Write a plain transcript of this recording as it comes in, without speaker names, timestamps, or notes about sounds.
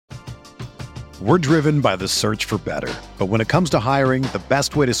We're driven by the search for better. But when it comes to hiring, the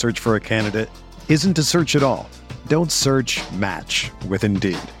best way to search for a candidate isn't to search at all. Don't search, match with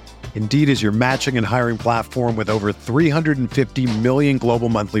Indeed. Indeed is your matching and hiring platform with over 350 million global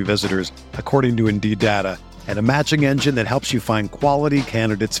monthly visitors, according to Indeed data, and a matching engine that helps you find quality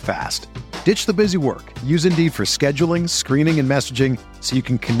candidates fast. Ditch the busy work. Use Indeed for scheduling, screening, and messaging so you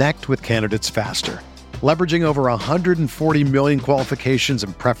can connect with candidates faster. Leveraging over 140 million qualifications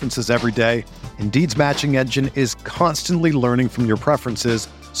and preferences every day, Indeed's matching engine is constantly learning from your preferences,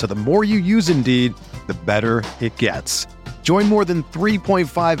 so the more you use Indeed, the better it gets. Join more than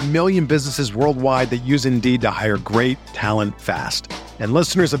 3.5 million businesses worldwide that use Indeed to hire great talent fast. And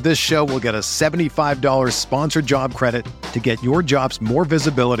listeners of this show will get a $75 sponsored job credit to get your jobs more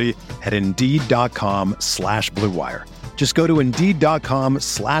visibility at Indeed.com/Blue Wire. Just go to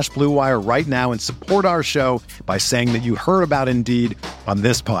Indeed.com/Blue Wire right now and support our show by saying that you heard about Indeed on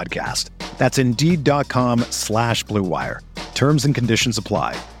this podcast. That's Indeed.com/Blue Wire. Terms and conditions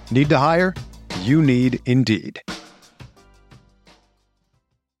apply. Need to hire? You need Indeed.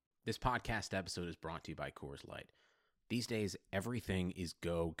 This podcast episode is brought to you by Coors Light. These days, everything is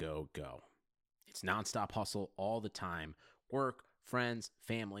go, go, go. It's nonstop hustle all the time. Work, friends,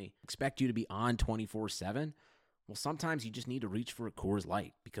 family, expect you to be on 24/7. Well, sometimes you just need to reach for a Coors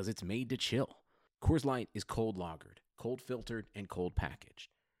Light because it's made to chill. Coors Light is cold lagered, cold filtered, and cold packaged.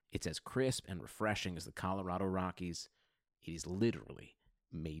 It's as crisp and refreshing as the Colorado Rockies. It is literally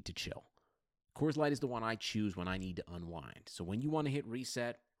made to chill. Coors Light is the one I choose when I need to unwind. So when you want to hit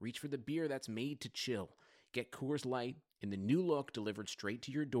reset, reach for the beer that's made to chill. Get Coors Light in the new look delivered straight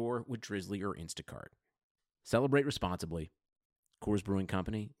to your door with Drizzly or Instacart. Celebrate responsibly. Coors Brewing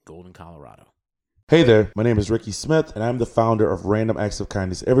Company, Golden, Colorado. Hey there, my name is Ricky Smith, and I'm the founder of Random Acts of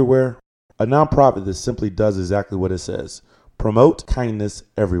Kindness Everywhere, a nonprofit that simply does exactly what it says: promote kindness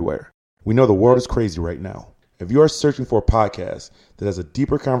everywhere. We know the world is crazy right now. If you are searching for a podcast that has a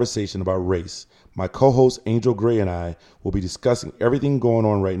deeper conversation about race, my co-host Angel Gray and I will be discussing everything going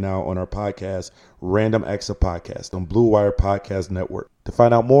on right now on our podcast, Random Acts of Podcast, on Blue Wire Podcast Network. To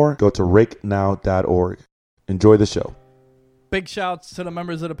find out more, go to rakenow.org. Enjoy the show. Big shouts to the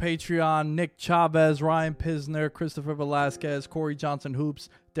members of the Patreon: Nick Chavez, Ryan Pisner, Christopher Velasquez, Corey Johnson Hoops,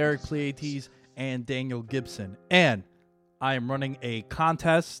 Derek Pleiades, and Daniel Gibson. And I am running a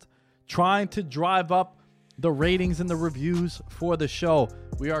contest trying to drive up the ratings and the reviews for the show.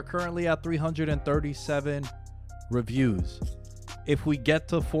 We are currently at 337 reviews. If we get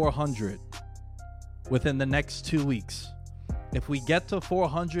to 400 within the next 2 weeks, if we get to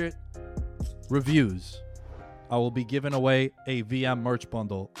 400 reviews, I will be giving away a VM merch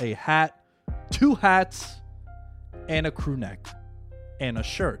bundle: a hat, 2 hats, and a crew neck, and a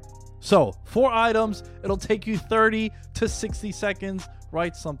shirt. So 4 items. It'll take you 30 to 60 seconds.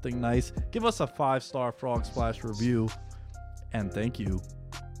 Write something nice. Give us a 5-star Frog Splash review. And thank you.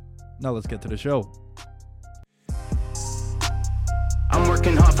 Now let's get to the show. I'm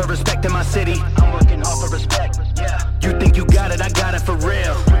working hard for respect in my city. I'm working hard for respect. Yeah. You think you got it, I got it for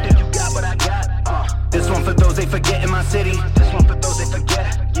real. You think you got what I got? This one for those they forget in my city. This one for those they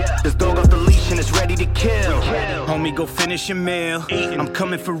forget. Yeah. This dog off the leash and it's ready to kill. Homie, go finish your meal. I'm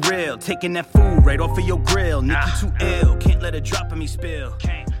coming for real. Taking that food right off of your grill. Nick, you too ill. Can't let a drop of me spill.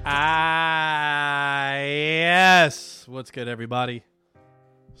 Yes. What's good, everybody?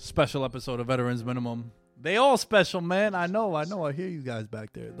 Special episode of Veterans Minimum. They all special, man. I know. I hear you guys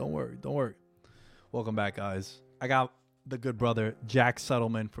back there. Don't worry. Welcome back, guys. I got the good brother Jack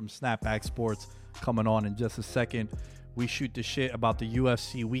Settleman from Snapback Sports coming on in just a second. We shoot the shit about the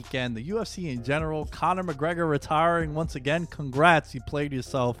UFC weekend, the UFC in general. Conor McGregor retiring once again. Congrats, you played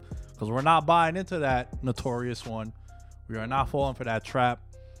yourself, because we're not buying into that notorious one. We are not falling for that trap.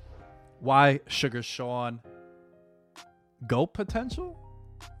 Why Sugar Sean? GOAT potential?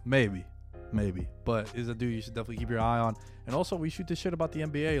 Maybe. But is a dude you should definitely keep your eye on. And also, we shoot the shit about the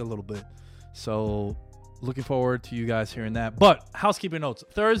NBA a little bit. So, looking forward to you guys hearing that. But, housekeeping notes.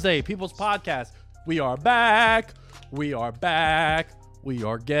 Thursday, People's Podcast. We are back. We are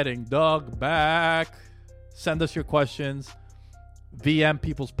getting Doug back. Send us your questions. VM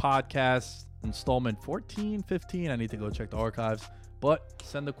People's Podcast, installment 14, 15. I need to go check the archives. But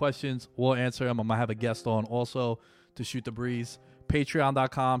send the questions. We'll answer them. I'm going to have a guest on also to shoot the breeze.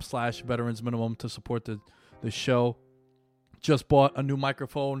 Patreon.com/Veterans Minimum to support the show. Just bought a new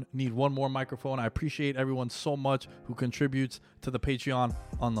microphone. Need one more microphone. I appreciate everyone so much who contributes to the Patreon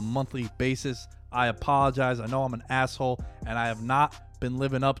on the monthly basis. I apologize. I know I'm an asshole, and I have not been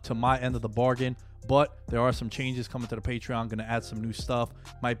living up to my end of the bargain. But there are some changes coming to the Patreon. Going to add some new stuff.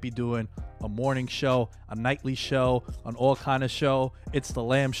 Might be doing a morning show, a nightly show, an all kind of show. It's the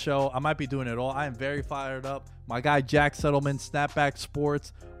Lamb Show. I might be doing it all. I am very fired up. My guy Jack Settleman, Snapback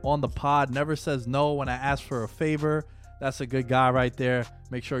Sports, on the pod. Never says no when I ask for a favor. That's a good guy right there.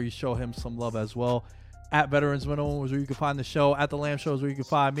 Make sure you show him some love as well. At Veterans Minimum is where you can find the show. At the Lamb Show is where you can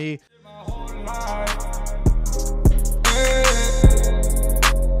find me.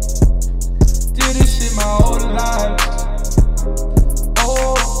 Did this shit my whole life.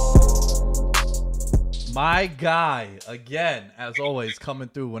 Oh. My guy, again, as always, coming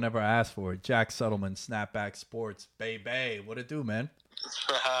through whenever I ask for it. Jack Settleman, Snapback Sports. Baby, what it do, man?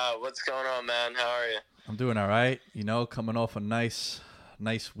 What's going on, man? How are you? I'm doing all right. You know, coming off a nice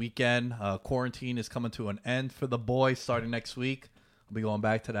weekend. Quarantine is coming to an end for the boys starting next week. I'll be going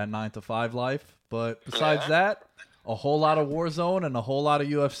back to that 9 to 5 life. But besides that, a whole lot of Warzone and a whole lot of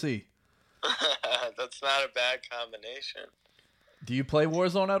UFC. That's not a bad combination. Do you play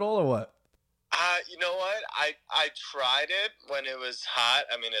Warzone at all or what? You know what? I tried it when it was hot.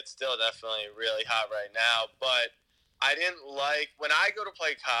 I mean, it's still definitely really hot right now, but I didn't like when I go to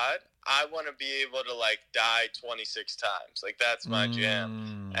play COD, I want to be able to like die 26 times. Like that's my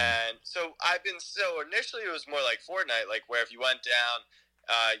jam. And so initially it was more like Fortnite, like where if you went down,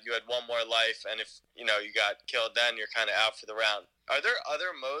 you had one more life, and if you got killed, then you're kind of out for the round. Are there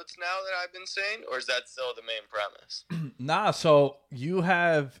other modes now that I've been seeing, or is that still the main premise? Nah, so you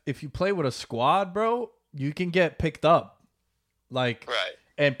have, if you play with a squad, bro, you can get picked up. Like, right.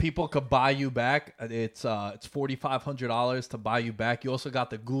 And people could buy you back. It's $4,500 to buy you back. You also got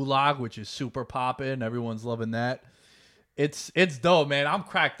the Gulag, which is super popping. Everyone's loving that. It's dope, man. I'm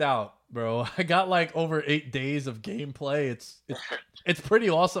cracked out, bro. I got like over 8 days of gameplay. It's pretty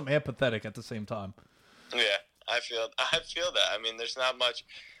awesome and pathetic at the same time. Yeah, I feel that. I mean, there's not much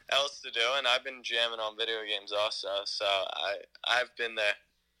else to do, and I've been jamming on video games also, so I've been there.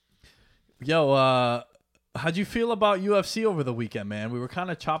 Yo, how'd you feel about UFC over the weekend, man? We were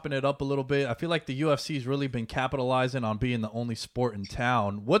kind of chopping it up a little bit. I feel like the UFC's really been capitalizing on being the only sport in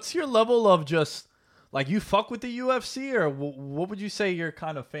town. What's your level of just, like, you fuck with the UFC, or what would you say your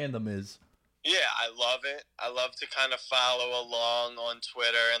kind of fandom is? Yeah, I love it. I love to kind of follow along on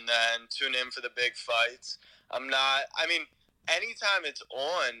Twitter and then tune in for the big fights. Anytime it's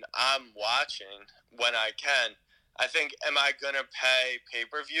on, I'm watching when I can. I think, am I going to pay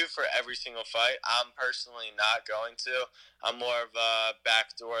pay-per-view for every single fight? I'm personally not going to. I'm more of a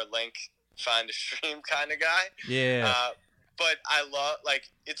backdoor link, find a stream kind of guy. Yeah. But I love,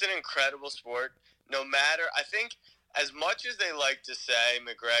 it's an incredible sport. No matter, I think, as much as they like to say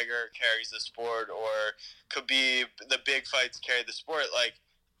McGregor carries the sport or Khabib, the big fights carry the sport,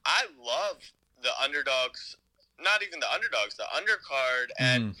 I love the underdogs. Not even the underdogs, the undercard,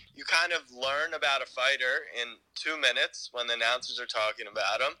 and you kind of learn about a fighter in 2 minutes when the announcers are talking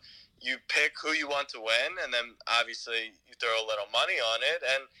about him. You pick who you want to win, and then obviously you throw a little money on it,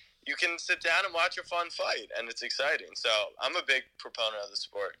 and you can sit down and watch a fun fight, and it's exciting. So I'm a big proponent of the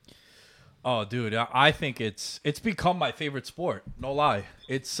sport. Oh, dude, I think it's become my favorite sport. No lie,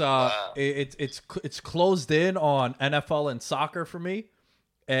 it's closed in on NFL and soccer for me,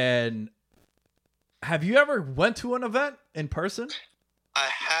 and. Have you ever went to an event in person? I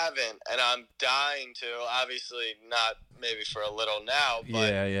haven't, and I'm dying to. Obviously, not maybe for a little now,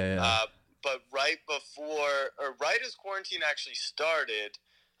 but yeah. But right as quarantine actually started,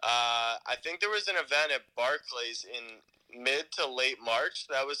 I think there was an event at Barclays in mid to late March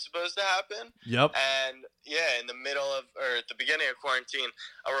that was supposed to happen. Yep. And yeah, in the middle of, or at the beginning of quarantine,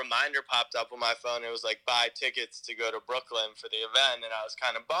 a reminder popped up on my phone. It was like, buy tickets to go to Brooklyn for the event. And I was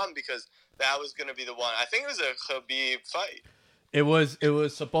kind of bummed because that was going to be the one. I think it was a Khabib fight. It was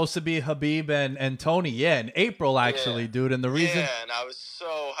supposed to be Khabib and Tony. Yeah, in April actually, dude. And the reason. Yeah, and I was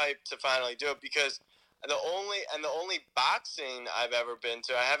so hyped to finally do it because the only boxing I've ever been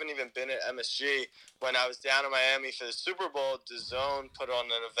to, I haven't even been at MSG. When I was down in Miami for the Super Bowl, DAZN put on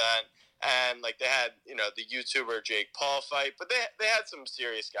an event, and they had the YouTuber Jake Paul fight, but they had some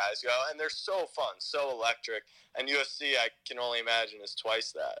serious guys go, and they're so fun, so electric. And UFC, I can only imagine, is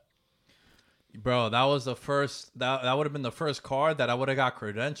twice that. Bro, that was the first. That would have been the first card that I would have got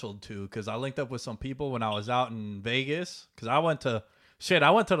credentialed to, because I linked up with some people when I was out in Vegas. Because I went to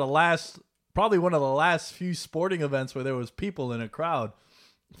the last. Probably one of the last few sporting events where there was people in a crowd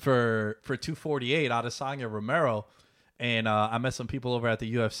for 248 Adesanya Romero. And I met some people over at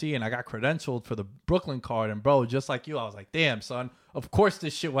the UFC, and I got credentialed for the Brooklyn card. And, bro, just like you, I was like, damn, son, of course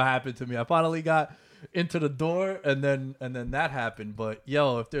this shit will happen to me. I finally got into the door, and then that happened. But,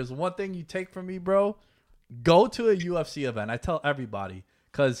 yo, if there's one thing you take from me, bro, go to a UFC event. I tell everybody,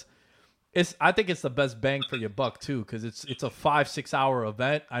 because I think it's the best bang for your buck too, because it's a 5-6 hour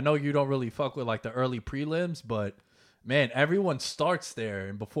event. I know you don't really fuck with like the early prelims, but man, everyone starts there,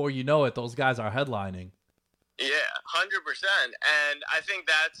 and before you know it, those guys are headlining. Yeah, 100%. And I think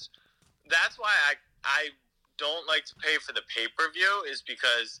that's why I don't like to pay for the pay-per-view, is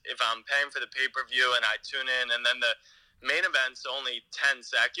because if I'm paying for the pay-per-view and I tune in and then the main event's only 10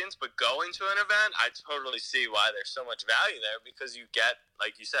 seconds, but going to an event, I totally see why there's so much value there, because you get,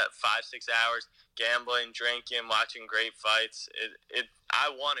 like you said, 5-6 hours gambling, drinking, watching great fights.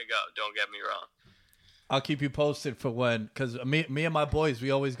 I want to go, don't get me wrong. I'll keep you posted for when, because me and my boys,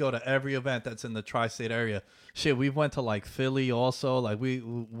 we always go to every event that's in the tri-state area. Shit, we went to like Philly also. Like we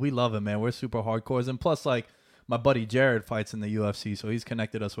love it, man. We're super hardcores, and plus like my buddy Jared fights in the UFC, so he's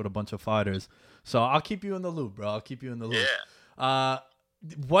connected us with a bunch of fighters. So I'll keep you in the loop, bro. I'll keep you in the loop. Yeah.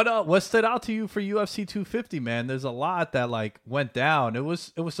 What stood out to you for UFC 250, man? There's a lot that like went down. It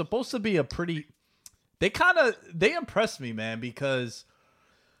was supposed to be a pretty. They impressed me, man, because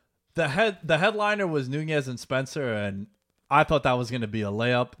the headliner was Nunes and Spencer, and I thought that was going to be a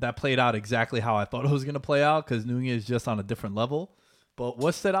layup. That played out exactly how I thought it was going to play out, because Nunes is just on a different level. But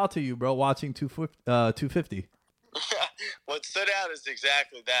what stood out to you, bro, watching 250? What stood out is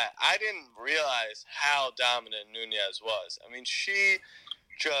exactly that. I didn't realize how dominant Nunes was. I mean, she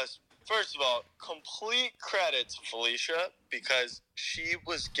just, first of all, complete credit to Felicia, because she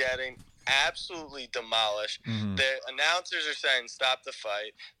was getting absolutely demolished. Mm-hmm. The announcers are saying stop the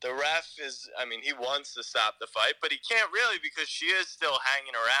fight. The ref he wants to stop the fight, but he can't really, because she is still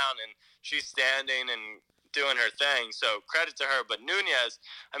hanging around and she's standing and doing her thing. So credit to her. But Nunes,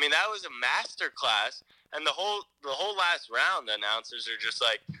 that was a master class. And the whole last round, the announcers are just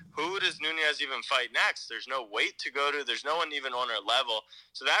like, who does Nunes even fight next? There's no weight to go to. There's no one even on her level.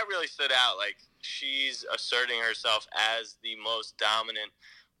 So that really stood out. Like, she's asserting herself as the most dominant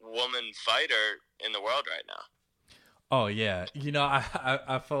woman fighter in the world right now. Oh, yeah.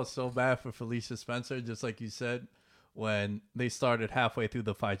 I felt so bad for Felicia Spencer, just like you said, when they started halfway through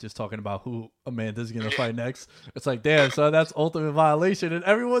the fight just talking about who Amanda's going to fight next. It's like, damn, so that's ultimate violation. And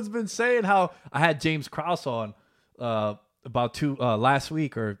everyone's been saying how I had James Krause on about last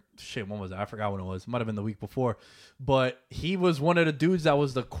week, or shit, when was it? I forgot when it was. It might have been the week before. But he was one of the dudes that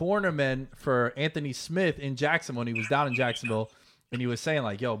was the cornerman for Anthony Smith in Jackson when he was down in Jacksonville. And he was saying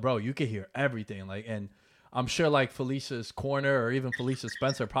like, yo, bro, you can hear everything. Like, and I'm sure like Felicia's corner or even Felicia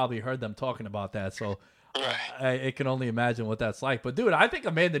Spencer probably heard them talking about that. So I can only imagine what that's like. But dude, I think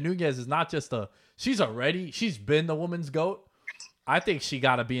Amanda Nunes is not just she's been the woman's GOAT. I think she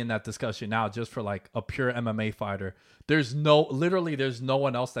got to be in that discussion now, just for like a pure MMA fighter. There's no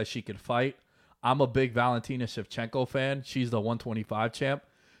one else that she could fight. I'm a big Valentina Shevchenko fan. She's the 125 champ.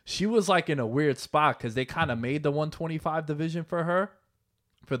 She was like in a weird spot because they kind of made the 125 division for her.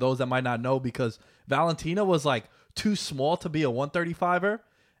 For those that might not know, because Valentina was like too small to be a 135er.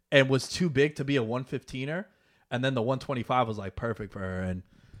 And was too big to be a 115er. And then the 125 was like perfect for her. And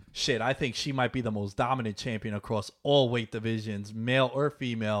shit, I think she might be the most dominant champion across all weight divisions, male or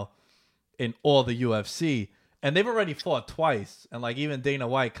female, in all the UFC. And they've already fought twice. And like even Dana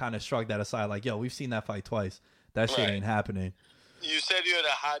White kind of shrugged that aside. Like, yo, we've seen that fight twice. That shit ain't happening. You said you had a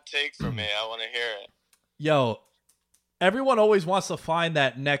hot take for me. I want to hear it. Yo, everyone always wants to find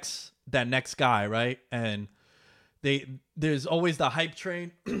that next guy, right? And there's always the hype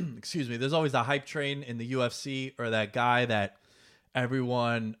train. Excuse me. There's always the hype train in the UFC, or that guy that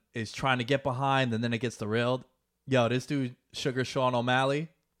everyone is trying to get behind, and then it gets derailed. Yo, this dude, Sugar Sean O'Malley.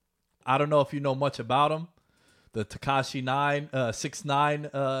 I don't know if you know much about him. The Tekashi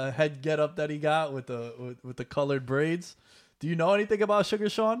 6ix9ine head getup that he got with the colored braids. Do you know anything about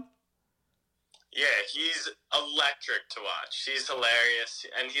Sugar Sean? Yeah, he's electric to watch. He's hilarious,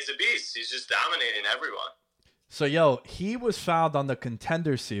 and he's a beast. He's just dominating everyone. So, yo, he was found on the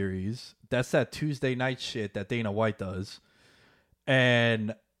Contender Series. That's that Tuesday night shit that Dana White does.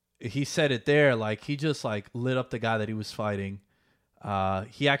 And he said it there, like, he just, like, lit up the guy that he was fighting.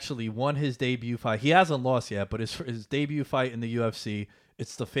 He actually won his debut fight. He hasn't lost yet, but his debut fight in the UFC,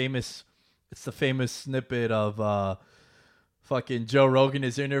 it's the famous snippet of fucking Joe Rogan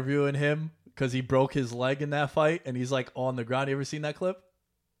is interviewing him because he broke his leg in that fight, and he's, like, on the ground. You ever seen that clip?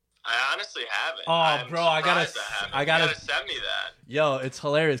 I honestly haven't. Oh, bro, I gotta send me that. Yo, it's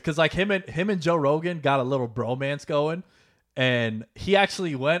hilarious because like him and Joe Rogan got a little bromance going, and he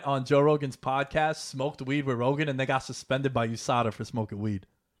actually went on Joe Rogan's podcast, smoked weed with Rogan, and they got suspended by USADA for smoking weed.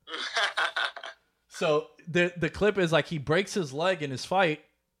 So the clip is like he breaks his leg in his fight,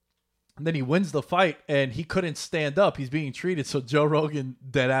 and then he wins the fight, and he couldn't stand up. He's being treated, so Joe Rogan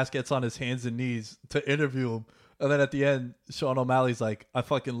deadass gets on his hands and knees to interview him. And then at the end, Sean O'Malley's like, I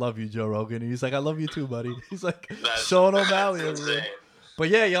fucking love you, Joe Rogan. And he's like, I love you too, buddy. He's like, Sean O'Malley. That's insane. But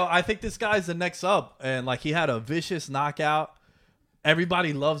yeah, yo, I think this guy's the next up. And like, he had a vicious knockout.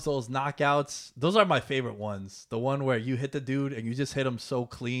 Everybody loves those knockouts. Those are my favorite ones. The one where you hit the dude and you just hit him so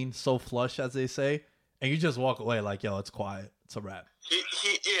clean, so flush, as they say. And you just walk away like, yo, it's quiet. It's a wrap.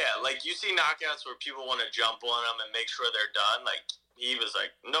 Yeah, like you see knockouts where people want to jump on him and make sure they're done. Like he was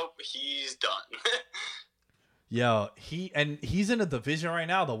like, nope, he's done. Yo, he's in a division right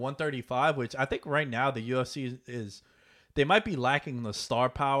now, the 135, which I think right now the UFC is, they might be lacking the star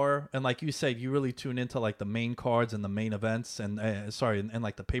power. And like you said, you really tune into like the main cards and the main events and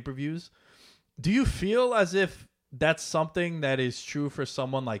like the pay-per-views. Do you feel as if that's something that is true for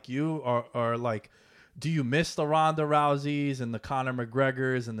someone like you, or like, do you miss the Ronda Rouseys and the Conor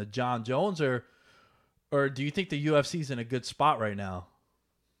McGregors and the John Jones, or do you think the UFC's in a good spot right now?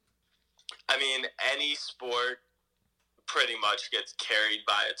 I mean, any sport pretty much gets carried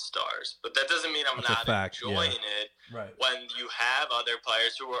by its stars, but that doesn't mean I'm not enjoying it. Right. When you have other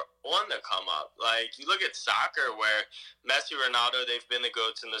players who are on the come up. Like you look at soccer where Messi, Ronaldo, they've been the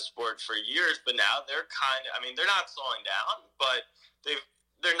GOATs in the sport for years, but now they're they're not slowing down, but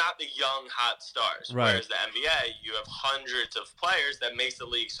they're not the young hot stars. Right. Whereas the NBA, you have hundreds of players that makes the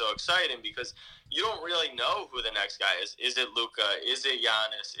league so exciting because you don't really know who the next guy is. Is it Luka? Is it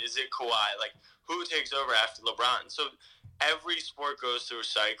Giannis? Is it Kawhi? Like who takes over after LeBron? So every sport goes through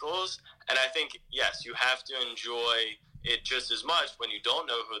cycles, and I think, yes, you have to enjoy it just as much when you don't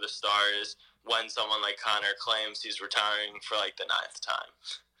know who the star is when someone like Conor claims he's retiring for like the 9th time.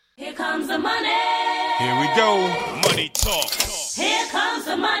 Here comes the money. Here we go. Money talk. Here comes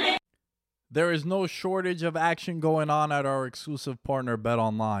the money. There is no shortage of action going on at our exclusive partner,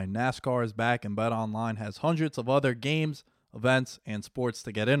 BetOnline. NASCAR is back, and BetOnline has hundreds of other games, events, and sports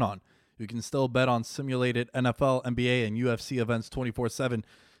to get in on. You can still bet on simulated NFL, NBA, and UFC events 24/7.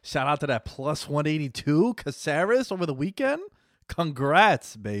 Shout out to that plus 182 Caceres over the weekend.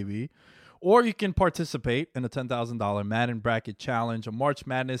 Congrats, baby. Or you can participate in a $10,000 Madden Bracket Challenge, a March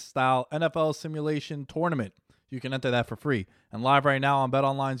Madness-style NFL simulation tournament. You can enter that for free. And live right now on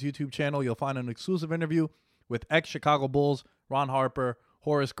BetOnline's YouTube channel, you'll find an exclusive interview with ex-Chicago Bulls, Ron Harper,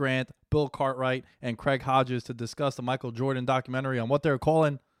 Horace Grant, Bill Cartwright, and Craig Hodges to discuss the Michael Jordan documentary on what they're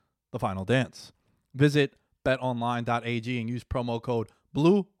calling The Final Dance. Visit betonline.ag and use promo code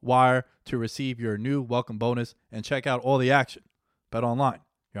BLUEWIRE to receive your new welcome bonus and check out all the action. BetOnline,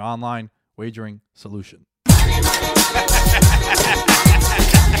 your online wagering solution.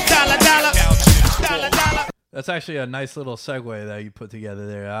 That's actually a nice little segue that you put together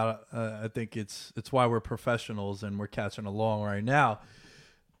there. I think it's why we're professionals and we're catching along right now.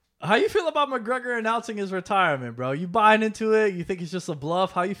 How you feel about McGregor announcing his retirement, bro? You buying into it? You think it's just a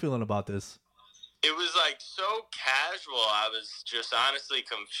bluff? How you feeling about this? It was like so casual. I was just honestly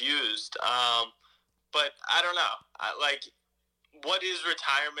confused. But I don't know. What is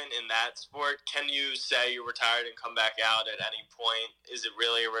retirement in that sport? Can you say you're retired and come back out at any point? Is it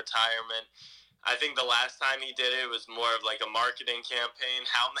really a retirement? I think the last time he did it was more of like a marketing campaign.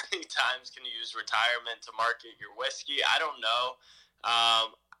 How many times can you use retirement to market your whiskey? I don't know.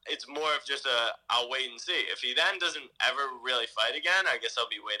 It's more of just I'll wait and see. If he then doesn't ever really fight again, I guess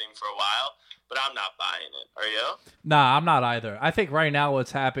I'll be waiting for a while. But I'm not buying it. Are you? Nah, I'm not either. I think right now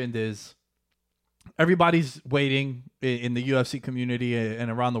what's happened is everybody's waiting in the UFC community and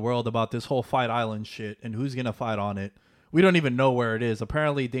around the world about this whole Fight Island shit and who's going to fight on it. We don't even know where it is.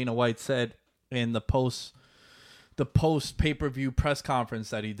 Apparently, Dana White said in the post pay-per-view press conference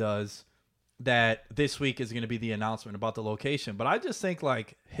that he does that this week is going to be the announcement about the location. But I just think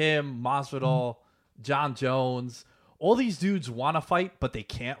like him, Masvidal, John Jones, all these dudes want to fight, but they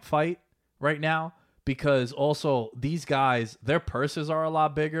can't fight right now because also these guys, their purses are a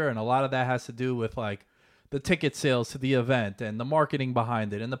lot bigger, and a lot of that has to do with like the ticket sales to the event and the marketing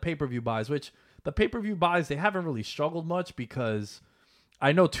behind it and the pay-per-view buys, which the pay-per-view buys, they haven't really struggled much because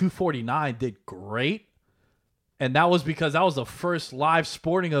I know 249 did great. And that was because that was the first live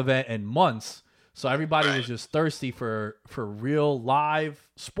sporting event in months. So everybody was just thirsty for real live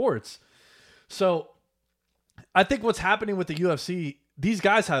sports. So I think what's happening with the UFC, these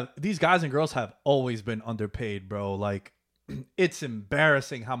guys and girls have always been underpaid, bro. Like it's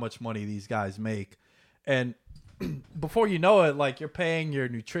embarrassing how much money these guys make. And before you know it, like you're paying your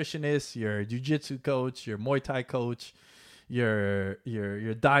nutritionist, your jiu-jitsu coach, your Muay Thai coach, your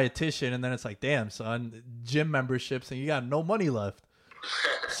dietitian, and then it's like, damn, son, gym memberships, and you got no money left.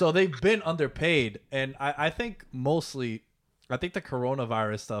 So they've been underpaid. And I think mostly, I think the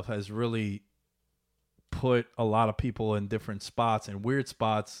coronavirus stuff has really put a lot of people in different spots and weird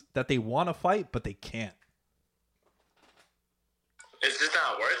spots that they want to fight, but they can't. It's just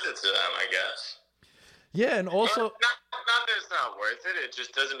not worth it to them, I guess. Yeah, and also not that it's not worth it. It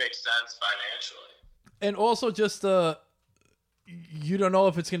just doesn't make sense financially. And also just you don't know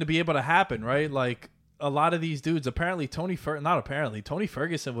if it's going to be able to happen, right? Like a lot of these dudes, apparently Tony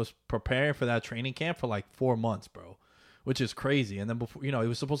Ferguson was preparing for that training camp for like 4 months, bro, which is crazy. And then before, he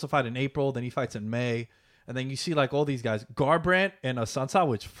was supposed to fight in April, then he fights in May, and then you see like all these guys, Garbrandt and Assunção,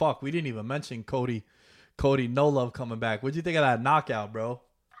 which we didn't even mention Cody No Love coming back. What'd you think of that knockout, bro?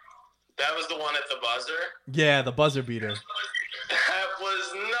 That was the one at the buzzer? Yeah, the buzzer beater. That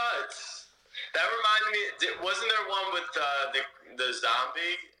was nuts. That reminded me, wasn't there one with the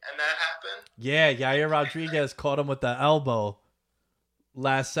zombie and that happened? Yeah, Yair Rodriguez caught him with the elbow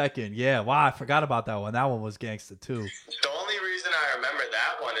last second. Yeah, wow, I forgot about that one. That one was gangster too. The only reason I remember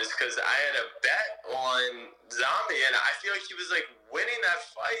that one is because I had a bet on zombie, and I feel like he was like winning that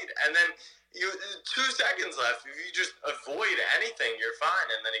fight, and then 2 seconds left. If you just avoid anything, you're fine,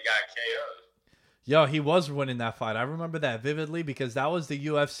 and then he got KO'd. Yo, he was winning that fight. I remember that vividly because that was the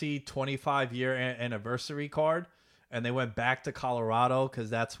UFC 25-year anniversary card, and they went back to Colorado because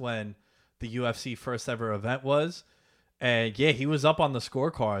that's when the UFC first ever event was. And yeah, he was up on the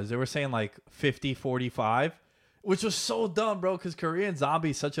scorecards. They were saying like 50-45, which was so dumb, bro, because Korean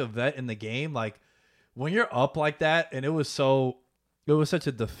Zombie is such a vet in the game. Like, when you're up like that, and it was such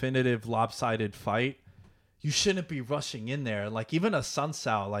a definitive lopsided fight, you shouldn't be rushing in there. Like, even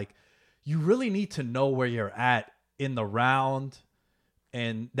Assunção, like, you really need to know where you're at in the round,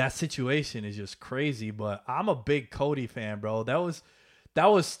 and that situation is just crazy. But I'm a big Cody fan, bro. That was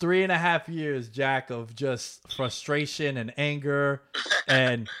 3.5 years, Jack, of just frustration and anger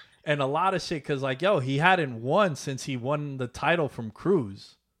and a lot of shit. Cause like, yo, he hadn't won since he won the title from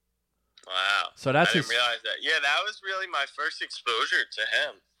Cruz. Wow. So that's I didn't realize that. Yeah, that was really my first exposure to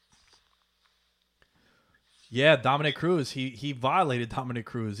him. Yeah, Dominic Cruz. He violated Dominic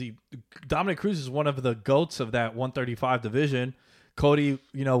Cruz. Dominic Cruz is one of the GOATs of that 135 division. Cody,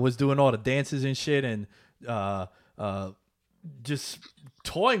 was doing all the dances and shit and just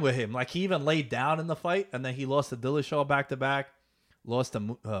toying with him. Like, he even laid down in the fight, and then he lost to Dillashaw back-to-back. Lost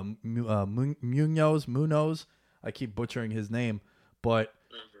to Munoz. I keep butchering his name, but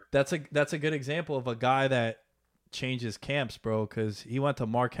that's a good example of a guy that changes camps, bro, because he went to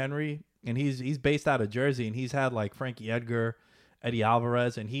Mark Henry, and he's based out of Jersey, and he's had like Frankie Edgar, Eddie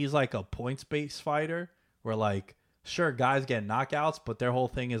Alvarez, and he's like a points-based fighter where, like, sure, guys get knockouts, but their whole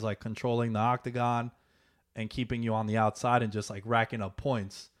thing is like controlling the octagon and keeping you on the outside and just like racking up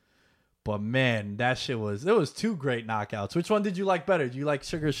points. But man, there was 2 great knockouts. Which one did you like better? Did you like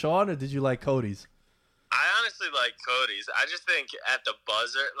Sugar Sean or did you like Cody's? I honestly like Cody's. I just think at the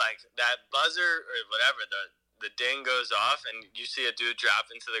buzzer, like that buzzer or whatever, the ding goes off and you see a dude drop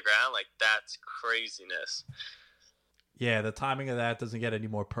into the ground, like that's craziness. Yeah, the timing of that doesn't get any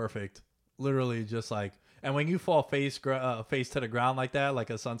more perfect. Literally just like, and when you fall face to the ground like that, like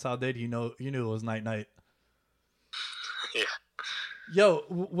Assunção did, you knew it was night. Yeah. Yo,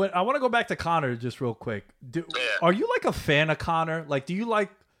 I want to go back to Conor just real quick. Are you like a fan of Conor? Like, do you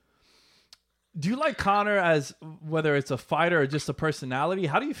like Conor as whether it's a fighter or just a personality?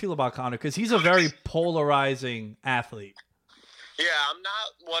 How do you feel about Conor? Because he's a very polarizing athlete. Yeah, I'm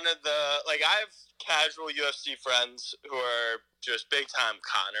not one of the, like, I have casual UFC friends who are just big-time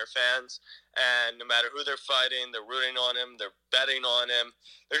Conor fans, and no matter who they're fighting, they're rooting on him, they're betting on him.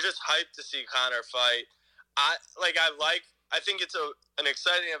 They're just hyped to see Conor fight. I think it's an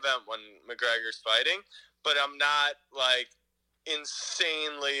exciting event when McGregor's fighting, but I'm not, like,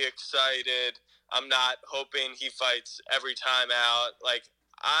 insanely excited. I'm not hoping he fights every time out. Like,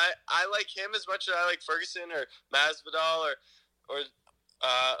 I like him as much as I like Ferguson or Masvidal or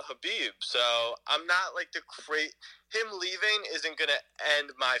Habib. So I'm not like him leaving isn't going to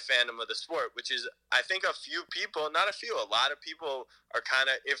end my fandom of the sport, which is, I think a lot of people are kind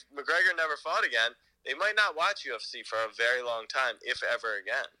of, if McGregor never fought again, they might not watch UFC for a very long time, if ever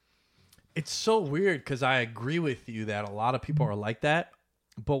again. It's so weird because I agree with you that a lot of people are like that.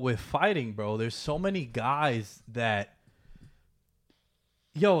 But with fighting, bro, there's so many guys that,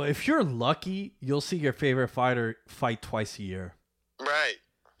 if you're lucky, you'll see your favorite fighter fight twice a year. Right.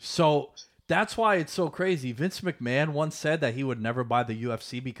 So that's why it's so crazy. Vince McMahon once said that he would never buy the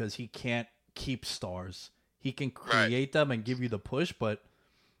UFC because he can't keep stars. He can create them and give you the push, but,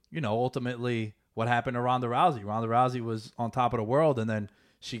 ultimately what happened to Ronda Rousey? Ronda Rousey was on top of the world, and then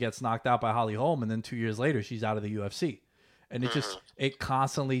she gets knocked out by Holly Holm, and then 2 years later, she's out of the UFC. And it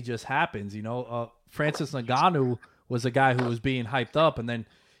constantly just happens, Francis Ngannou was a guy who was being hyped up, and then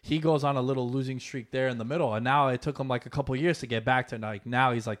he goes on a little losing streak there in the middle, and now it took him like a couple of years to get back to, like,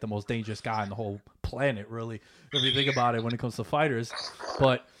 now he's like the most dangerous guy on the whole planet, really, if you think about it when it comes to fighters.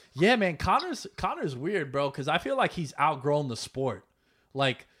 But yeah, man, Conor's weird, bro, because I feel like he's outgrown the sport.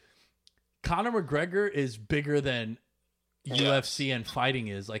 Like, Conor McGregor is bigger than UFC and fighting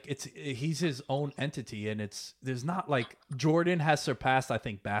is. Like, he's his own entity, and there's not like Jordan has surpassed, I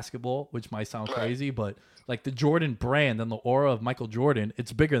think, basketball, which might sound crazy, but like the Jordan brand and the aura of Michael Jordan,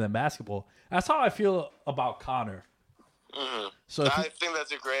 it's bigger than basketball. That's how I feel about Conor. Mm-hmm. So I think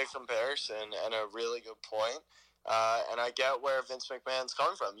that's a great comparison and a really good point. And I get where Vince McMahon's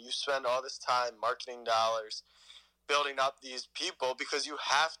coming from. You spend all this time, marketing dollars, building up these people because you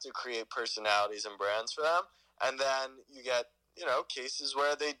have to create personalities and brands for them. And then you get, cases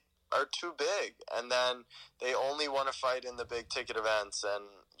where they are too big and then they only want to fight in the big ticket events. And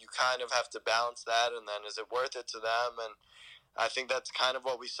you kind of have to balance that. And then is it worth it to them? And I think that's kind of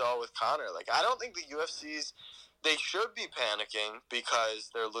what we saw with Conor. Like, I don't think the UFC's, they should be panicking because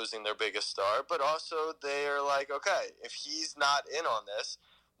they're losing their biggest star, but also they are like, okay, if he's not in on this,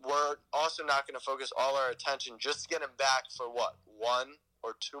 we're also not going to focus all our attention just to get him back for what, 1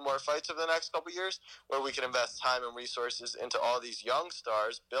 or 2 more fights over the next couple of years, where we can invest time and resources into all these young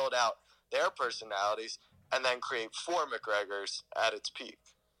stars, build out their personalities, and then create 4 McGregors at its peak.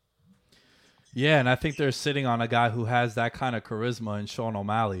 Yeah, and I think they're sitting on a guy who has that kind of charisma in Sean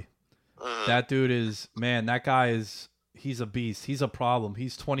O'Malley. That dude is, man, that guy he's a beast. He's a problem.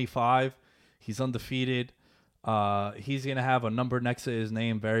 He's 25. He's undefeated. He's going to have a number next to his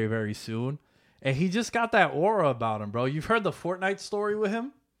name very, very soon. And he just got that aura about him, bro. You've heard the Fortnite story with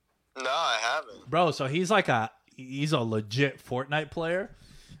him? No, I haven't. Bro, so he's a legit Fortnite player.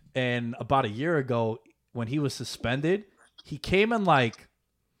 And about a year ago, when he was suspended, he came in 7th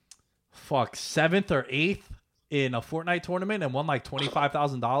or 8th in a Fortnite tournament and won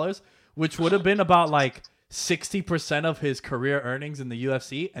 $25,000, which would have been about 60% of his career earnings in the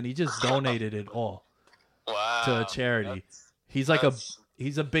UFC, and he just donated it all to a charity. He's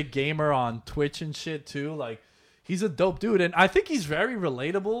he's a big gamer on Twitch and shit too. Like, he's a dope dude, and I think he's very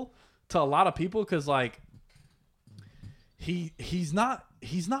relatable to a lot of people because he's not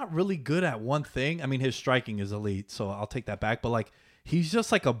really good at one thing. I mean, his striking is elite, so I'll take that back. But he's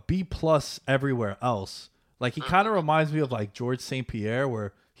just a B+ everywhere else. He kind of reminds me of George St. Pierre,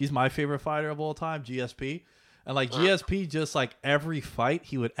 where he's my favorite fighter of all time, GSP. And GSP, just every fight,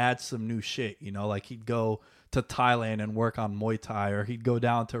 he would add some new shit. He'd go to Thailand and work on Muay Thai, or he'd go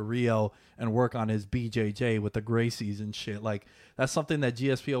down to Rio and work on his BJJ with the Gracies and shit. That's something that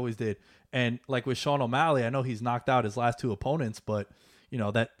GSP always did. And with Sean O'Malley, I know he's knocked out his last 2 opponents, but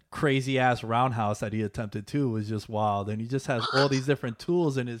that crazy ass roundhouse that he attempted too was just wild. And he just has all these different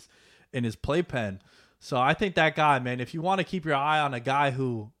tools in his playpen. So I think that guy, man, if you want to keep your eye on a guy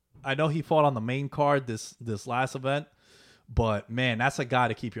who, I know he fought on the main card this last event, but man, that's a guy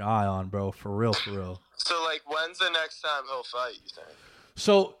to keep your eye on, bro. For real, for real. So when's the next time he'll fight, you think?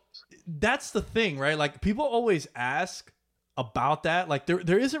 So that's the thing, right? People always ask about that.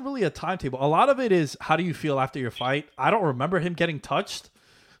 There isn't really a timetable. A lot of it is, how do you feel after your fight? I don't remember him getting touched.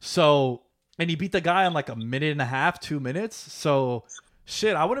 So, and he beat the guy in 1.5 minutes, 2 minutes. So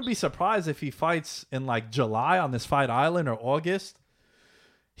shit, I wouldn't be surprised if he fights in July on this Fight Island or August.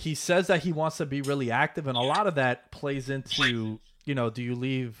 He says that he wants to be really active, and a lot of that plays into, do you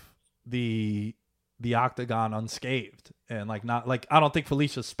leave the octagon unscathed? And I don't think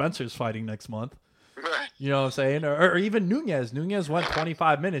Felicia Spencer's fighting next month. You know what I'm saying? Or even Nunez. Nunez went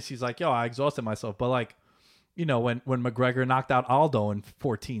 25 minutes. He's like, yo, I exhausted myself. But when McGregor knocked out Aldo in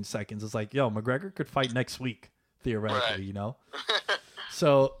 14 seconds, it's yo, McGregor could fight next week, theoretically,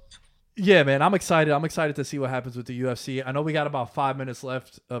 So, yeah, man, I'm excited. I'm excited to see what happens with the UFC. I know we got about 5 minutes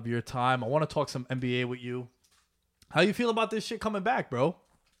left of your time. I want to talk some NBA with you. How you feel about this shit coming back, bro?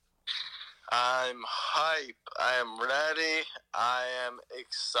 I'm hype. I am ready. I am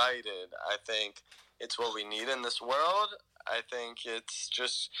excited. I think it's what we need in this world. I think it's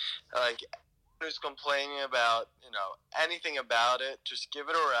just who's complaining about, anything about it. Just give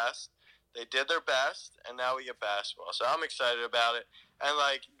it a rest. They did their best, and now we get basketball. So I'm excited about it. And,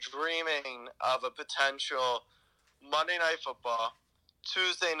 dreaming of a potential Monday Night Football,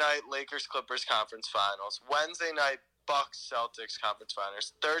 Tuesday night Lakers-Clippers conference finals, Wednesday night Bucks-Celtics conference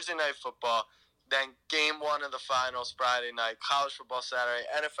finals, Thursday night football, then game 1 of the finals Friday night, college football Saturday,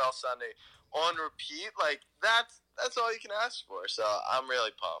 NFL Sunday, on repeat. That's all you can ask for. So I'm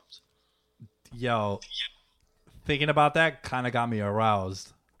really pumped. Yo, thinking about that kind of got me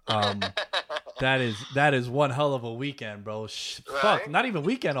aroused. That is one hell of a weekend, bro. Right? Fuck, not even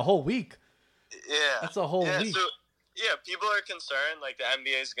weekend, a whole week. Yeah, that's a whole week. So, people are concerned the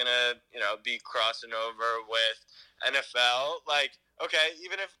NBA is gonna be crossing over with NFL. okay,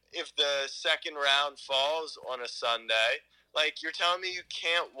 even if the second round falls on a Sunday, like you're telling me you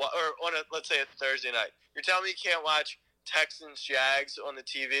can't or on let's say a Thursday night, you're telling me you can't watch Texans Jags on the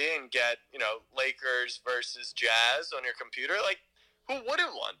TV and get, Lakers versus Jazz on your computer? Like, who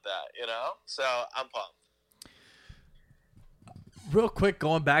wouldn't want that, So I'm pumped. Real quick,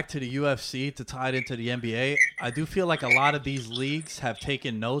 going back to the UFC to tie it into the NBA, I do feel like a lot of these leagues have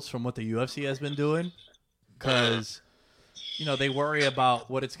taken notes from what the UFC has been doing because, they worry about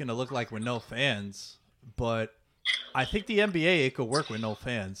what it's going to look like with no fans. But I think the NBA, it could work with no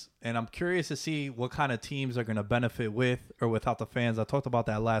fans. And I'm curious to see what kind of teams are going to benefit with or without the fans. I talked about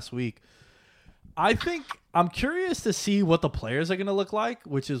that last week. I'm curious to see what the players are going to look like,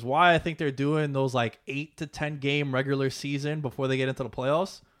 which is why I think they're doing those like 8 to 10 game regular season before they get into the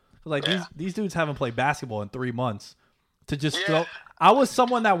playoffs. Like these dudes haven't played basketball in 3 months to just go. I was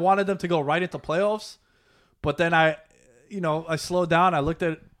someone that wanted them to go right into playoffs, but then I slowed down. I looked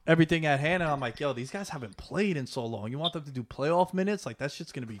at everything at hand and I'm like, yo, these guys haven't played in so long. You want them to do playoff minutes? Like that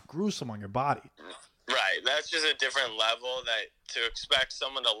shit's going to be gruesome on your body. Right, that's just a different level that to expect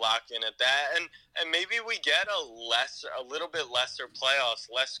someone to lock in at that, and maybe we get a little bit lesser playoffs,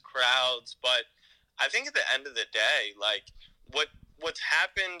 less crowds, but I think at the end of the day, like what's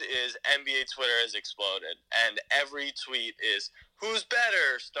happened is NBA Twitter has exploded, and every tweet is who's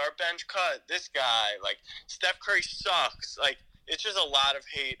better, start bench cut, this guy, like Steph Curry sucks, like it's just a lot of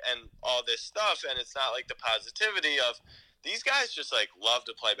hate and all this stuff, and it's not like the positivity of. These guys just, like, love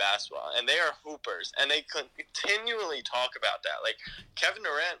to play basketball, and they are hoopers, and they continually talk about that. Like, Kevin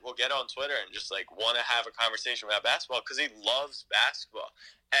Durant will get on Twitter and just, like, want to have a conversation about basketball because he loves basketball.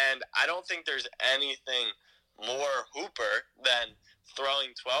 And I don't think there's anything more hooper than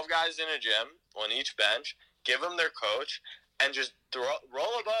throwing 12 guys in a gym on each bench, give them their coach, and just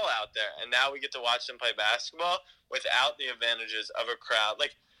roll a ball out there. And now we get to watch them play basketball without the advantages of a crowd.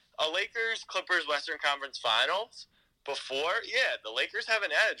 Like, a Lakers-Clippers Western Conference Finals – before, the Lakers have an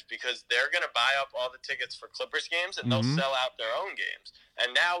edge because they're going to buy up all the tickets for Clippers games and they'll sell out their own games.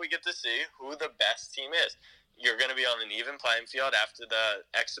 And now we get to see who the best team is. You're going to be on an even playing field after the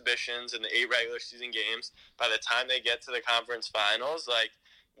exhibitions and the 8 regular season games. By the time they get to the conference finals, like,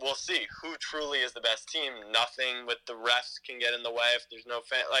 we'll see who truly is the best team. Nothing with the refs can get in the way if there's no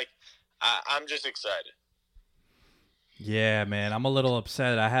fan. Like, I'm just excited. Yeah, man, I'm a little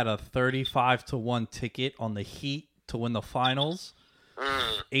upset. I had a 35-1 ticket on the Heat to win the finals,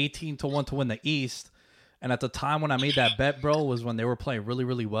 18-1 to win the East. And at the time when I made that bet, bro, was when they were playing really,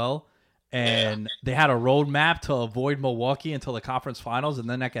 really well. And they had a roadmap to avoid Milwaukee until the conference finals, and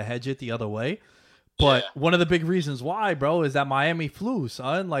then I could hedge it the other way. But one of the big reasons why, bro, is that Miami flew,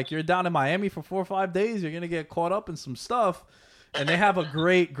 son. Like, you're down in Miami for 4 or 5 days. You're going to get caught up in some stuff. And they have a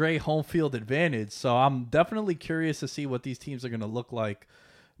great, great home field advantage. So I'm definitely curious to see what these teams are going to look like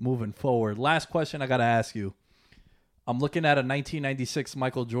moving forward. Last question I got to ask you. I'm looking at a 1996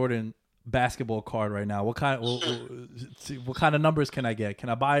 Michael Jordan basketball card right now. What kind of numbers can I get? Can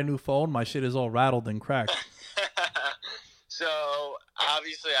I buy a new phone? My shit is all rattled and cracked. So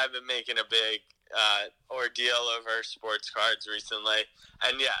obviously I've been making a big ordeal over sports cards recently.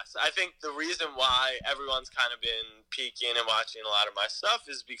 And yes, I think the reason why everyone's kind of been peeking and watching a lot of my stuff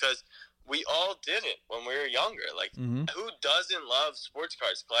is because we all did it when we were younger. Like, who doesn't love sports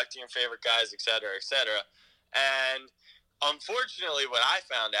cards, collecting your favorite guys, et cetera, et cetera. And unfortunately, what I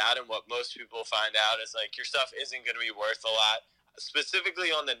found out and what most people find out is, like, your stuff isn't going to be worth a lot, specifically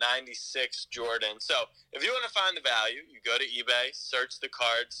on the 96 Jordan. So if you want to find the value, you go to eBay, search the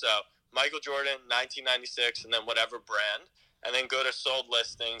card. So Michael Jordan, 1996, and then whatever brand, and then go to sold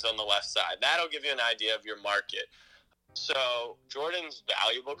listings on the left side. That'll give you an idea of your market. So Jordan's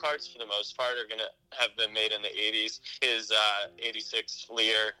valuable cards, for the most part, are going to have been made in the 80s. His 86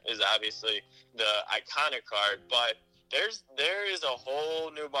 Lear is obviously the iconic card, but there is a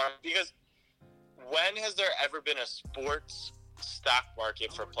whole new market, because when has there ever been a sports stock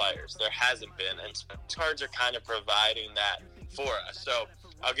market for players? There hasn't been, and sports cards are kind of providing that for us. So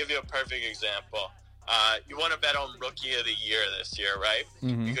I'll give you a perfect example. You want to bet on Rookie of the Year this year, right?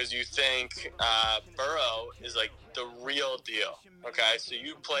 Because you think Burrow is like the real deal. Okay, so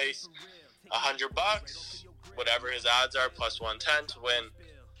you place $100, whatever his odds are, plus 110 to win,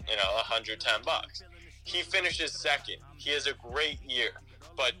 $110. He finishes second. He has a great year,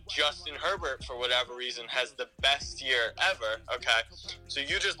 but Justin Herbert, for whatever reason, has the best year ever. Okay, so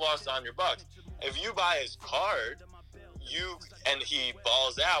you just lost $100. If you buy his card, and he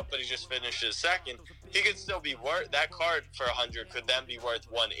balls out, but he just finishes second, he could still be worth that card for 100 could then be worth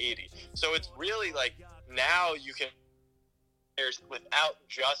 180. So it's really like now you can, without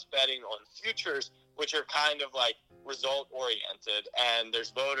just betting on futures, which are kind of like result oriented, and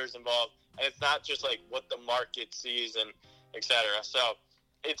there's voters involved, and it's not just like what the market sees and etc. So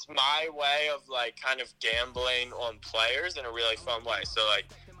it's my way of like kind of gambling on players in a really fun way. So like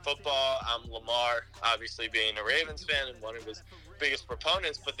football, I'm Lamar, obviously being a Ravens fan and one of his biggest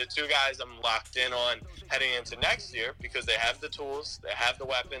proponents, but the two guys I'm locked in on heading into next year because they have the tools, they have the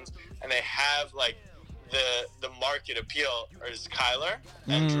weapons, and they have like the market appeal is Kyler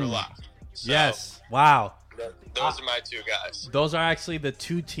and Drew Lock. So, yes. Wow. Those are my two guys. Those are actually the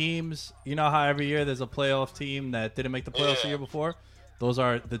two teams. You know how every year there's a playoff team that didn't make the playoffs the year before? Those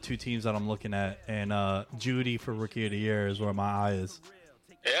are the two teams that I'm looking at. And Judy for Rookie of the Year is where my eye is.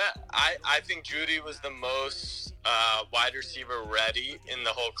 Yeah, I think Judy was the most wide receiver ready in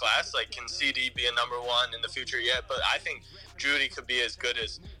the whole class. Like, can CD be a number one in the future yet? But I think Judy could be as good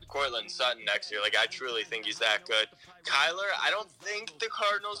as Courtland Sutton next year. Like, I truly think he's that good. Kyler, I don't think the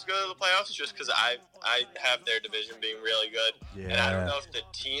Cardinals go to the playoffs just because I have their division being really good. Yeah. And I don't know if the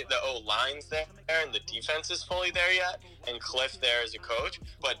O-line's there and the defense is fully there yet, and Cliff there as a coach.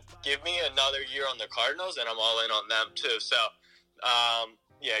 But give me another year on the Cardinals, and I'm all in on them too. So,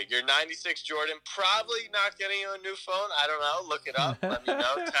 yeah, your 96 Jordan, probably not getting you a new phone. I don't know. Look it up. Let me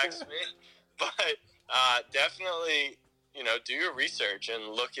know. Text me. But definitely, you know, do your research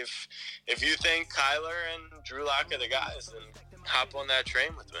and look if you think Kyler and Drew Lock are the guys, then hop on that train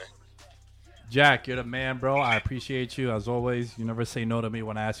with me. Jack, you're the man, bro. I appreciate you, as always. You never say no to me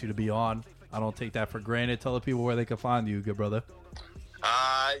when I ask you to be on. I don't take that for granted. Tell the people where they can find you, good brother.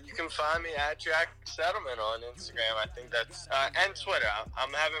 You can find me at Jack Settlement on Instagram. I think that's and Twitter.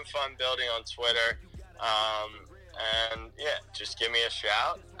 I'm having fun building on Twitter. And yeah, just give me a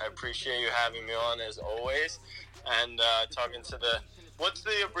shout. I appreciate you having me on as always. And talking to what's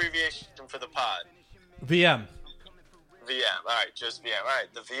the abbreviation for the pod? VM. VM. All right, just VM. All right,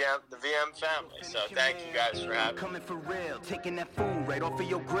 the VM family. So thank you guys for having me. Coming for real, taking that food right off of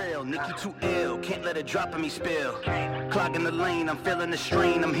your grill. Nick, you too ill, can't let it drop on me spill. Clogging the lane, I'm feeling the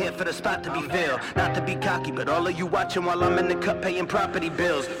strain. I'm here for the spot to be filled. Not to be cocky, but all of you watching while I'm in the cut paying property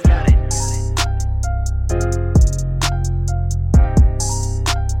bills. Got it.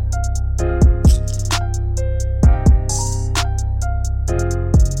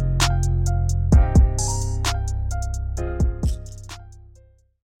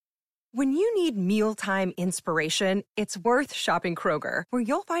 When you need mealtime inspiration, it's worth shopping Kroger, where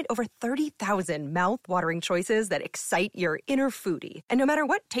you'll find over 30,000 mouth-watering choices that excite your inner foodie. And no matter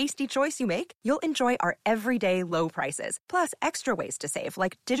what tasty choice you make, you'll enjoy our everyday low prices, plus extra ways to save,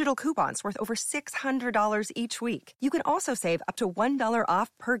 like digital coupons worth over $600 each week. You can also save up to $1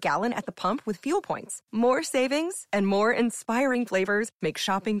 off per gallon at the pump with fuel points. More savings and more inspiring flavors make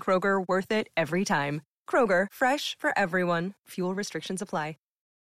shopping Kroger worth it every time. Kroger, fresh for everyone. Fuel restrictions apply.